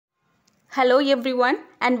Hello everyone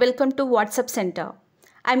and welcome to Wasender.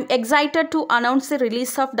 I'm excited to announce the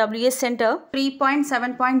release of Wasender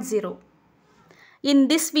 3.7.0. In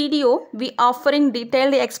this video, we are offering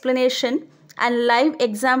detailed explanation and live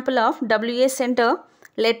example of Wasender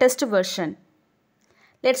latest version.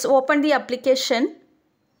 Let's open the application.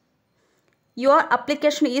 Your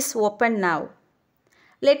application is open now.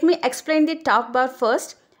 Let me explain the top bar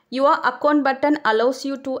first. Your account button allows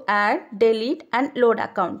you to add, delete and load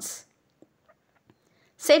accounts.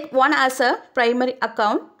 Set one as a primary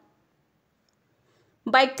account.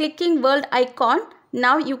 By clicking world icon,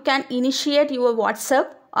 now you can initiate your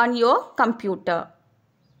WhatsApp on your computer.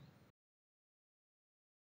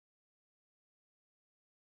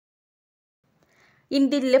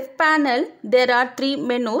 In the left panel, there are three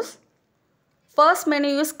menus. First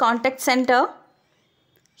menu is Contact Center.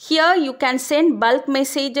 Here you can send bulk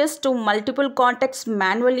messages to multiple contacts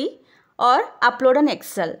manually or upload an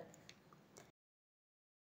Excel.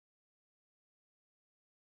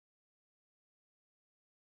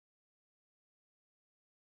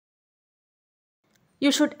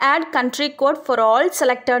 You should add country code for all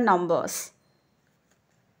selected numbers.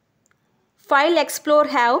 File Explorer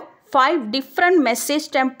have 5 different message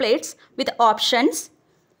templates with options.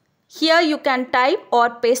 Here you can type or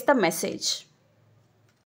paste the message.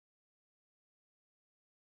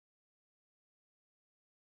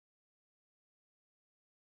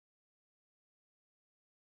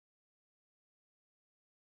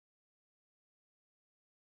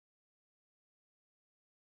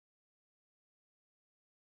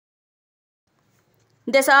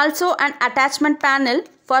 There's also an attachment panel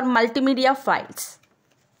for multimedia files.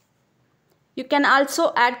 You can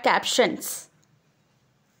also add captions.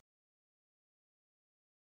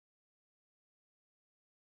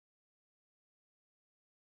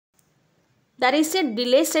 There is a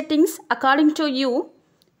delay settings according to you.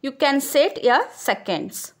 You can set your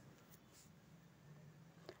seconds.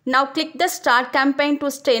 Now click the Start Campaign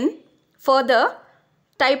to send. Further,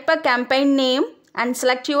 type a campaign name and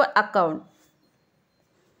select your account.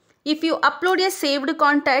 If you upload a saved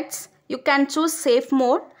contacts, you can choose Save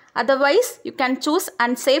Mode. Otherwise, you can choose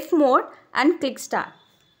Unsafe Mode and click Start.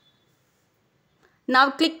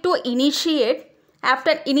 Now click to initiate.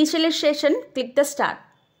 After initialization, click the Start.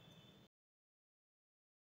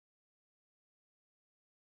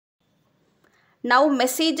 Now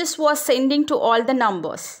messages was sending to all the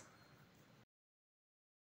numbers.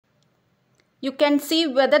 You can see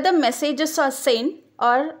whether the messages are sent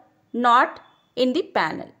or not in the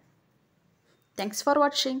panel. Thanks for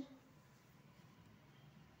watching.